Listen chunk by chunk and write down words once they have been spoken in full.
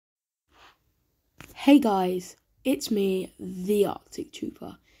Hey guys, it's me, the Arctic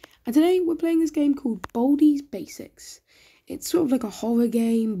Trooper, and today we're playing this game called Baldi's Basics. It's sort of like a horror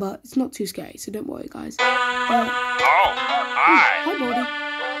game, but it's not too scary, so don't worry guys. Hi. Hi Baldi.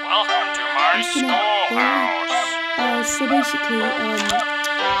 Welcome to my schoolhouse. So basically,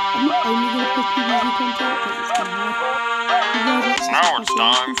 I'm not only going to post PvZ content, because it's kind of hard. Now it's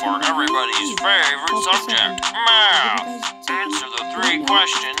time for everybody's favorite subject, math. Answer the 3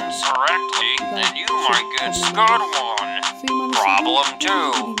 questions correctly, and you might get good one. Problem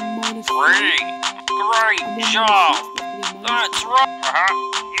 2. 3. Great job. That's right.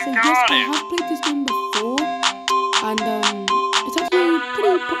 You got I it. have played this game before, and it's actually a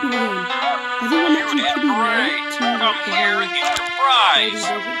pretty popular game. I think I'm actually pretty late to Come here and get your prize.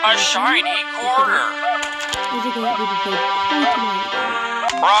 A shiny quarter. There's a game that people play quite a while ago.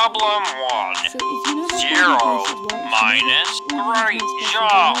 Problem 1. So if you know 0 minus. Great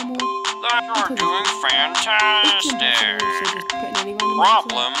job. You're doing fantastic.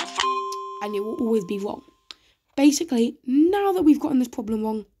 Problem 3. And it will always be wrong. Basically, now that we've gotten this problem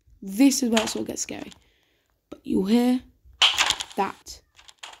wrong, this is where it sort of gets scary. But you'll hear that.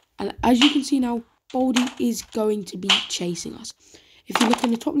 And as you can see now, Baldi is going to be chasing us. If you look in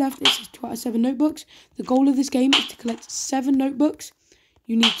the top left, it says 2 out of 7 notebooks. The goal of this game is to collect 7 notebooks.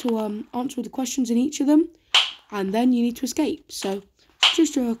 You need to answer the questions in each of them, and then you need to escape. So,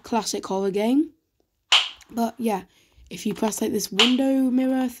 just a classic horror game. But yeah, if you press like this window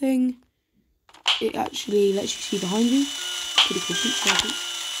mirror thing, it actually lets you see behind you. Pretty cool feature, I think.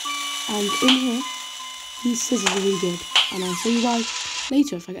 And in here, these scissors are really good. And I'll show you why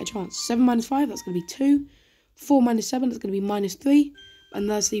later if I get a chance. 7 minus 5, that's going to be 2. 4 minus 7, that's going to be minus 3. And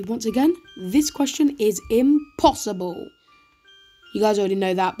lastly, once again, this question is impossible. You guys already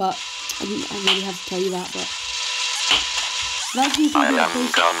know that, but I don't really have to tell you that. But that's the I am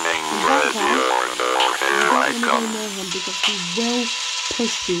coming with your door. Here I come. Because he will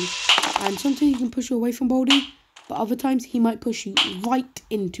push you. And sometimes he can push you away from Baldi, but other times he might push you right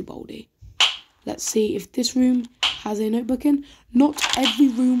into Baldi. Let's see if this room has a notebook in. Not every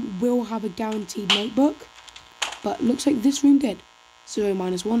room will have a guaranteed notebook, but looks like this room did. 0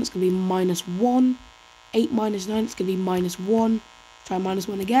 minus 1, it's going to be minus 1. 8 minus 9, it's going to be minus 1. Try minus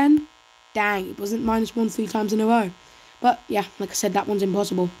 1 again. Dang, it wasn't minus 1 3 times in a row. But yeah, like I said, that one's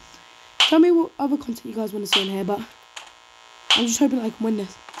impossible. Tell me what other content you guys want to see in here, but I'm just hoping that I can win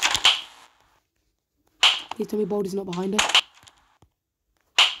this. Please tell me Baldi's not behind us.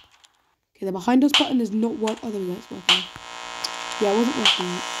 Okay, the behind us button is not working. Oh, there we go, it's working. Yeah, it wasn't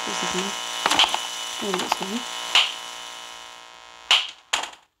working. Oh, that's fine.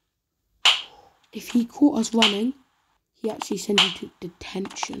 If he caught us running, he actually sends you to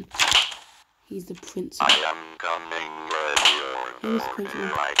detention. He's the principal. I am coming with your door.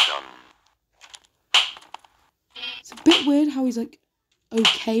 Here I come. It's a bit weird how he's like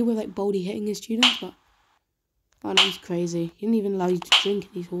okay with like Baldi hitting his students, but oh no, he's crazy. He didn't even allow you to drink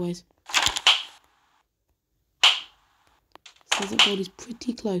in these hallways. Sounds like Baldi's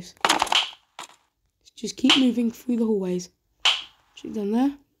pretty close. Just keep moving through the hallways. Shoot down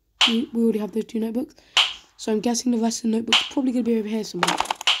there. We already have those 2 notebooks. So I'm guessing the rest of the notebooks are probably going to be over here somewhere.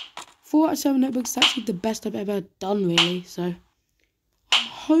 4 out of 7 notebooks is actually the best I've ever done, really. So I'm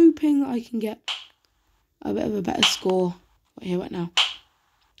hoping I can get a bit of a better score right here, right now.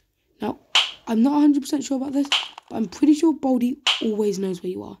 Now, I'm not 100% sure about this, but I'm pretty sure Baldi always knows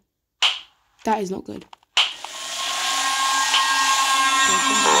where you are. That is not good.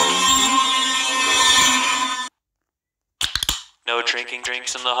 No drinking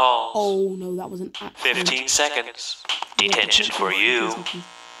drinks in the halls. Oh no, that wasn't 15 seconds. Detention for you.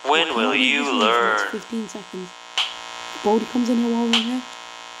 When will you learn? 15 seconds. Baldi comes in here while we're in here.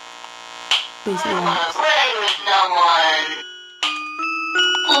 Basically, play with someone.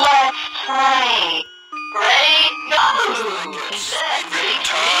 Let's play. Ready? Go!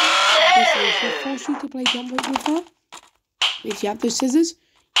 Basically, she'll force you to play jump rope with her. If you have those scissors,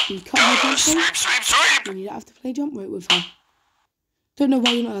 you can cut her jump rope. Then you don't have to play jump rope with her. Don't know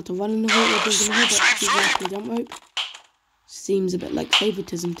why you're not allowed to run in the hole or jump in the hole, but she's allowed to play jump rope. Seems a bit like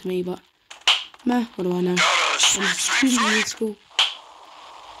favoritism to me, but meh, what do I know? I'm student in school.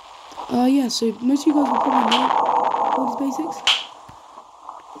 Yeah, so most of you guys will probably know all these basics.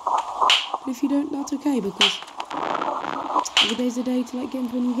 But if you don't, that's okay, because every day's a day to like get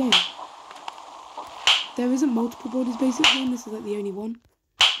into a new game. There isn't multiple Baldi's Basics game, this is like the only one.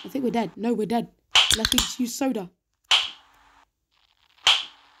 I think we're dead. No, we're dead. Unless we just use soda.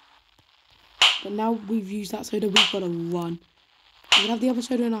 But now we've used that soda, we've got to run. We're going to have the other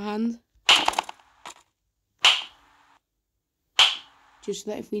soda in our hand. just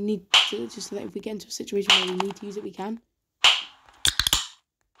so that if we need to, just so that if we get into a situation where we need to use it, we can.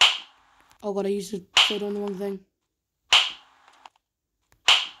 Oh god, I used to put on the wrong thing.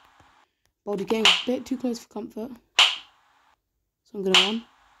 Baldi getting a bit too close for comfort. So I'm gonna run.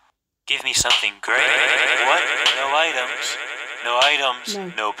 Give me something great. What? No items. No items.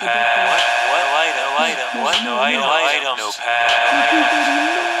 No. No pad. What? No item. No item. What? No item. No item. No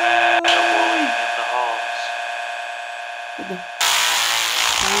pad. No bullying in the halls. What the?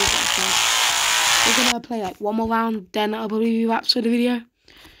 We're gonna play like one more round, then I'll probably be wraps for the video.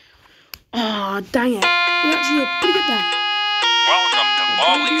 Oh, dang it. We're actually pretty good there. Welcome to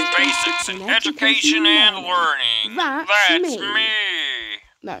Baldis Basics in Education and Learning. That's me.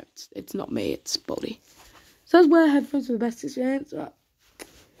 No, it's not me, it's Baldi. So that's where headphones are the best experience, but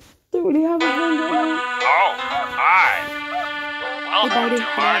don't really have a phone right now. Oh, hi. Welcome to my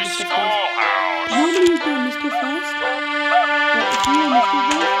Baldi. schoolhouse. Normally we'd do this stuff first, but if you want this stuff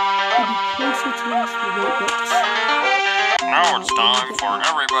first, we'll be closer to us with the books. Now it's time for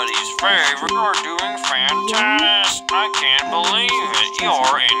everybody's favorite. You're doing fantastic. I can't believe it.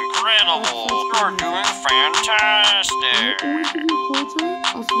 You're incredible. You're doing fantastic. Always give you a quarter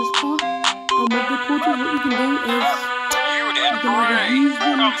after this part. And with the quarter, what you can do is You did you can either great. use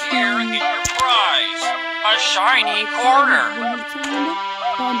them Come to here and get your prize. A shiny quarter.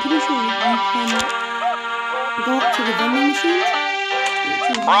 100% remember, but I'm pretty sure you can go up to the vending machine, which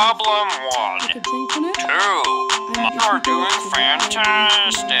will have Problem like a 1, drink on it. 2. And You're doing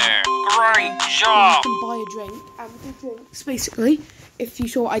fantastic. Great job. You can buy a drink, and with the drinks, basically, if you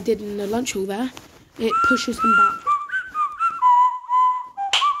saw what I did in the lunch hall there, it pushes them back.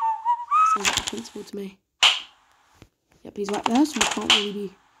 Sounds like the principal to me. Yep, he's right there, so we can't really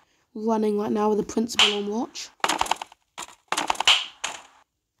be running right now with the principal on watch.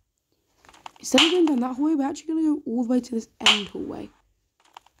 Instead of going down that hallway, we're actually going to go all the way to this end hallway.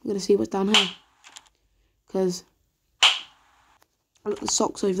 I'm going to see what's down here. Because I've got the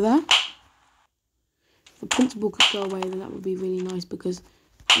socks over there. If the principal could go away, then that would be really nice because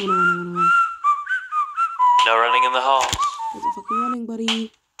I want to run. No running in the halls. Wasn't fucking running,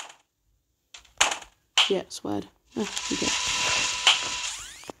 buddy. Yeah, sweared. Oh, okay.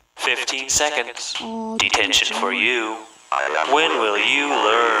 15 seconds. Oh, Detention for you. When will you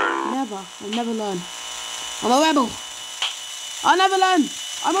learn? Never. I'll never learn. I'm a rebel. I'll never learn.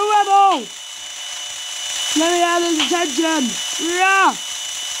 I'm a rebel. Let me have this attention. Yeah.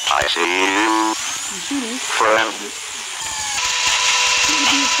 I see you, You see me? friend. It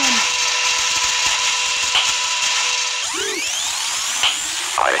would be a friend.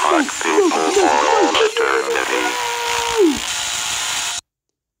 I hunt people for all eternity.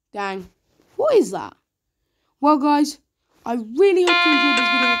 Dang. What is that? Well, guys, I really hope you enjoyed this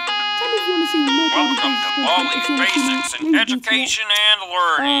video. Tell me if you want to see more Welcome to Baldis Basics in Education and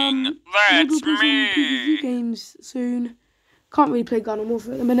Learning. That's me. PvP games soon. Can't really play Gun or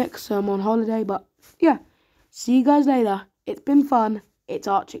Warfare at the minute because I'm on holiday, but yeah. See you guys later. It's been fun. It's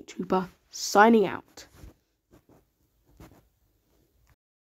Arctic Trooper signing out.